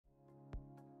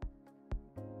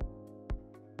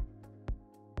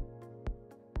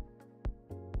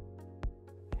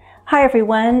Hi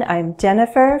everyone, I'm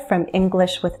Jennifer from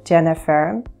English with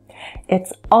Jennifer.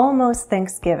 It's almost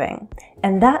Thanksgiving,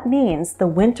 and that means the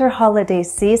winter holiday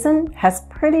season has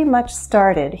pretty much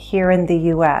started here in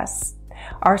the US.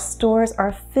 Our stores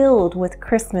are filled with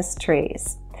Christmas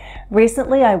trees.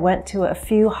 Recently, I went to a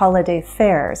few holiday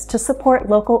fairs to support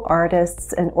local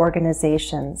artists and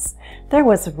organizations. There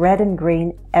was red and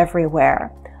green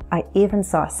everywhere. I even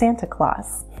saw Santa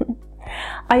Claus.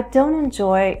 I don't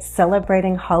enjoy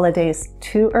celebrating holidays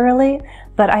too early,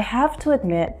 but I have to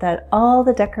admit that all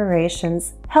the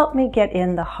decorations help me get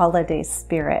in the holiday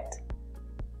spirit.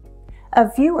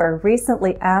 A viewer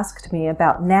recently asked me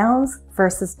about nouns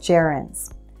versus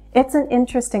gerunds. It's an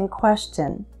interesting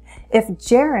question. If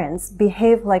gerunds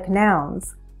behave like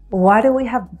nouns, why do we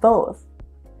have both?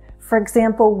 For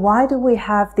example, why do we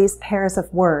have these pairs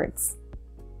of words?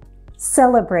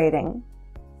 Celebrating,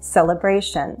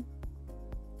 celebration.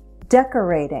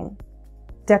 Decorating,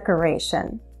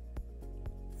 decoration.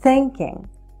 Thanking,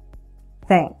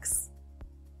 thanks.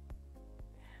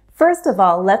 First of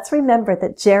all, let's remember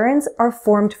that gerunds are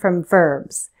formed from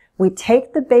verbs. We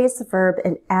take the base verb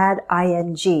and add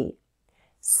ing.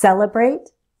 Celebrate,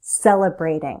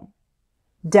 celebrating.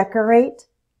 Decorate,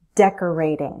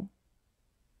 decorating.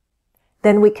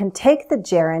 Then we can take the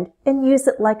gerund and use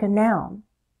it like a noun.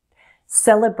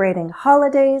 Celebrating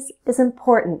holidays is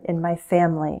important in my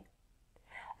family.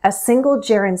 A single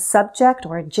gerund subject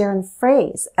or a gerund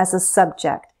phrase as a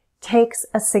subject takes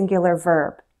a singular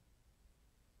verb.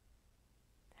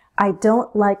 I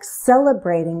don't like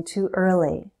celebrating too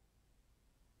early.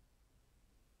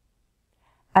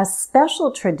 A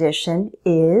special tradition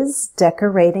is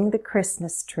decorating the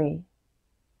Christmas tree.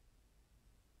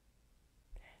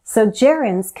 So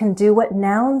gerunds can do what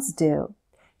nouns do.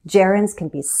 Gerunds can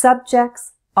be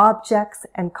subjects, objects,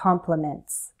 and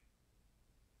complements.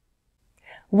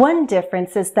 One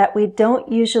difference is that we don't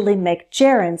usually make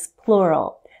gerunds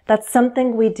plural. That's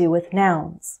something we do with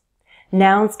nouns.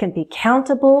 Nouns can be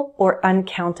countable or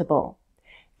uncountable.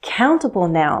 Countable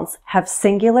nouns have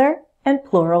singular and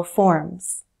plural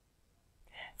forms.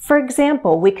 For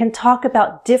example, we can talk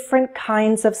about different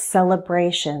kinds of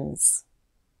celebrations.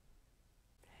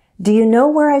 Do you know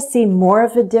where I see more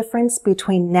of a difference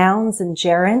between nouns and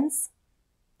gerunds?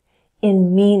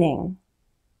 In meaning.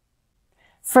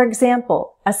 For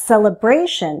example, a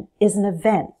celebration is an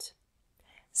event.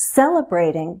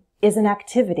 Celebrating is an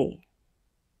activity.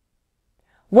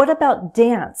 What about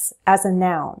dance as a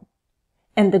noun?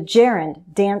 And the gerund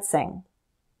dancing?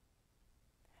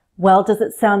 Well, does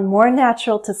it sound more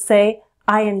natural to say,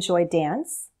 I enjoy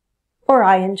dance, or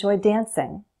I enjoy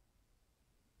dancing?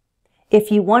 If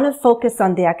you want to focus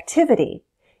on the activity,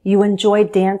 you enjoy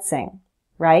dancing,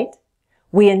 right?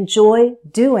 We enjoy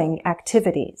doing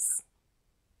activities.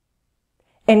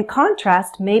 In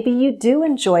contrast, maybe you do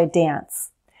enjoy dance.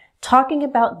 Talking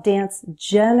about dance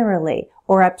generally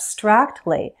or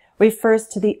abstractly refers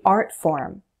to the art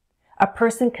form. A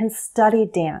person can study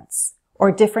dance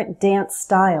or different dance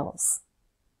styles.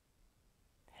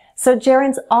 So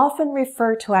gerunds often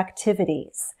refer to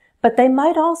activities, but they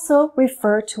might also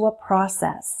refer to a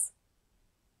process.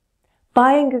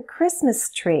 Buying a Christmas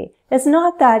tree is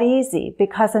not that easy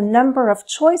because a number of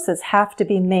choices have to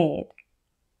be made.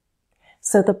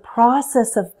 So the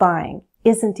process of buying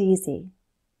isn't easy.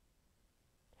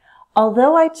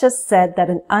 Although I just said that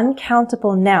an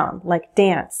uncountable noun like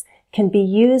dance can be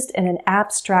used in an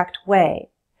abstract way,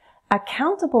 a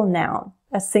countable noun,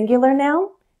 a singular noun,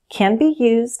 can be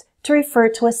used to refer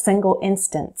to a single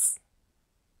instance.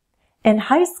 In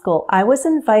high school, I was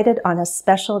invited on a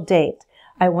special date.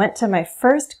 I went to my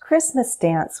first Christmas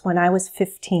dance when I was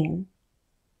 15.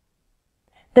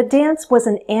 The dance was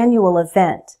an annual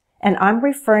event, and I'm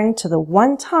referring to the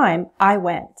one time I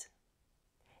went.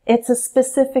 It's a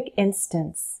specific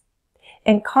instance.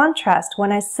 In contrast,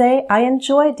 when I say I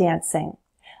enjoy dancing,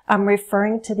 I'm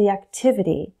referring to the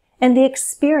activity and the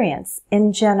experience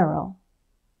in general.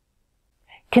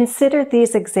 Consider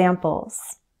these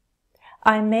examples.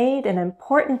 I made an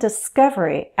important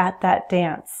discovery at that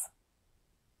dance.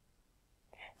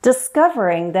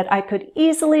 Discovering that I could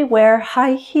easily wear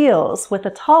high heels with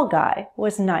a tall guy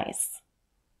was nice.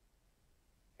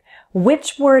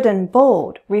 Which word in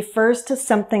bold refers to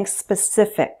something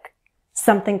specific,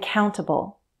 something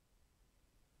countable?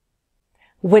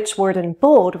 Which word in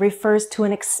bold refers to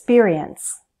an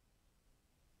experience?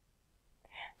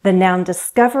 The noun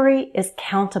discovery is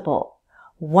countable.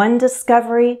 One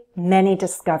discovery, many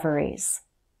discoveries.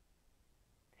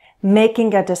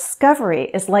 Making a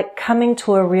discovery is like coming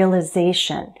to a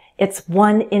realization. It's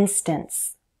one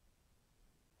instance.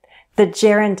 The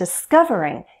gerund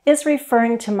discovering is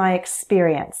referring to my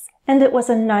experience. and it was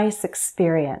a nice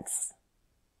experience.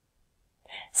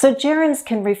 So gerunds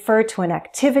can refer to an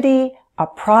activity, a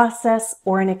process,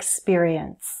 or an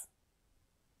experience.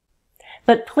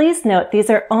 But please note these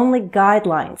are only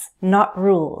guidelines, not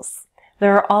rules.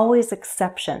 There are always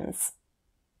exceptions.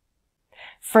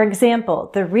 For example,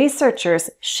 the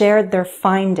researchers shared their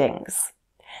findings.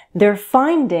 Their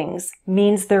findings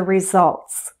means their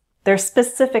results, their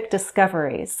specific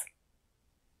discoveries.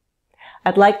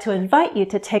 I'd like to invite you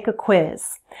to take a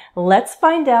quiz. Let's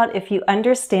find out if you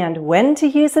understand when to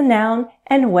use a noun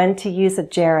and when to use a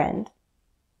gerund.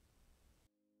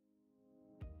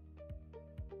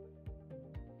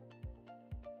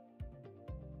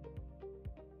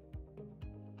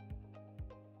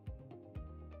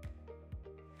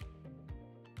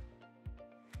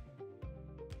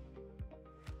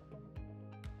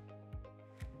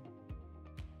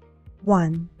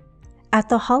 One. At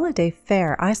the holiday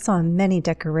fair, I saw many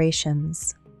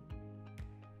decorations.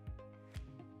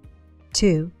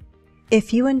 2.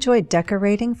 If you enjoy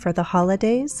decorating for the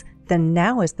holidays, then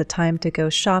now is the time to go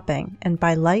shopping and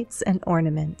buy lights and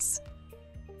ornaments.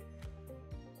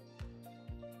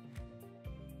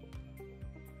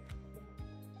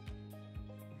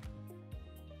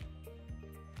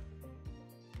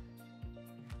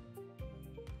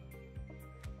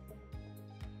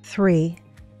 3.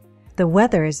 The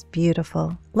weather is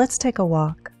beautiful. Let's take a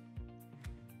walk.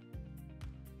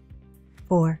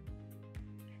 4.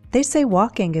 They say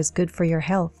walking is good for your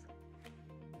health.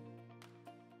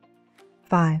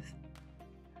 5.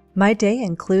 My day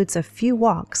includes a few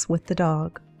walks with the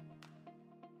dog.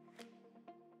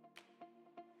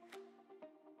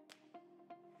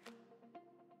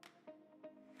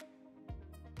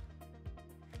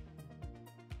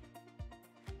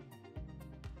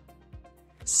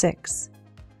 6.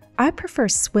 I prefer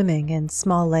swimming in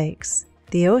small lakes.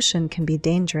 The ocean can be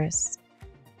dangerous.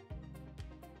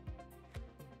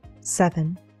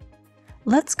 7.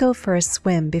 Let's go for a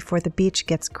swim before the beach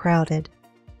gets crowded.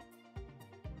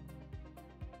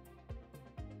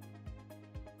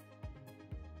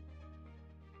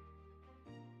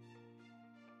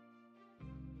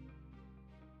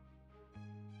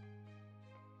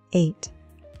 8.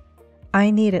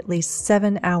 I need at least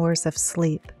 7 hours of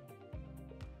sleep.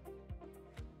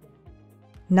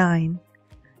 9.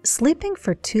 Sleeping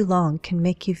for too long can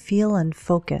make you feel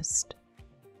unfocused.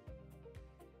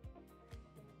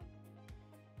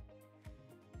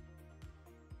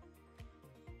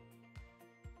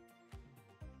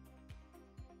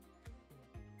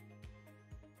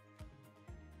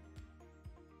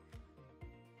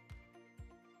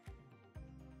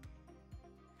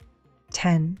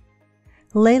 10.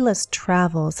 Layla's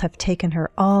travels have taken her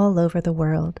all over the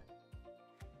world.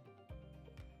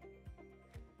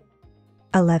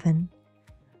 11.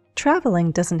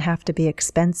 Traveling doesn't have to be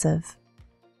expensive.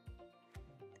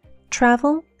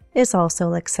 Travel is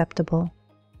also acceptable.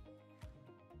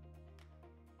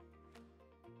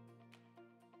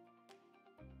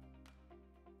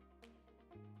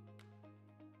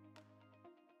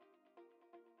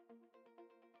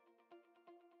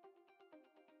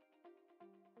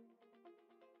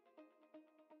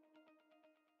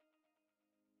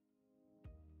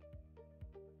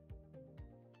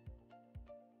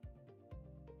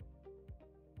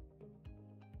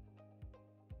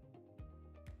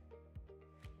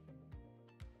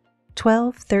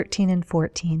 12, 13, and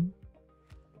 14.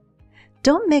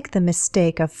 Don't make the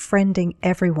mistake of friending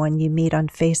everyone you meet on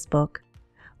Facebook.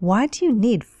 Why do you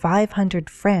need 500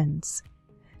 friends?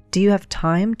 Do you have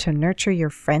time to nurture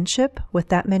your friendship with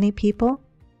that many people?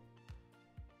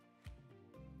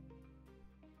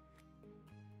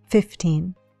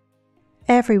 15.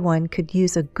 Everyone could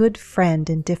use a good friend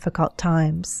in difficult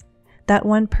times. That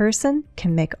one person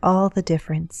can make all the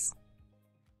difference.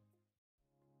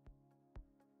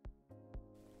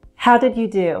 How did you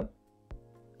do?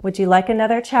 Would you like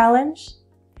another challenge?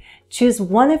 Choose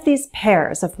one of these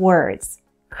pairs of words,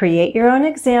 create your own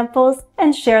examples,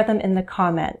 and share them in the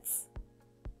comments.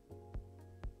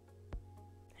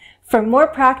 For more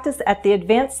practice at the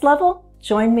advanced level,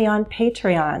 join me on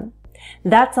Patreon.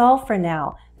 That's all for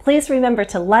now. Please remember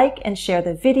to like and share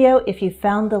the video if you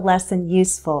found the lesson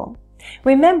useful.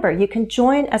 Remember, you can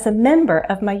join as a member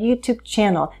of my YouTube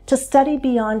channel to study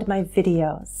beyond my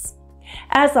videos.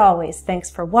 As always, thanks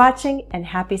for watching and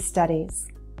happy studies.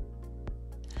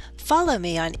 Follow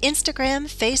me on Instagram,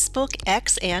 Facebook,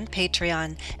 X, and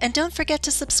Patreon. And don't forget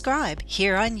to subscribe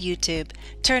here on YouTube.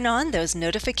 Turn on those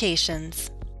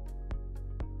notifications.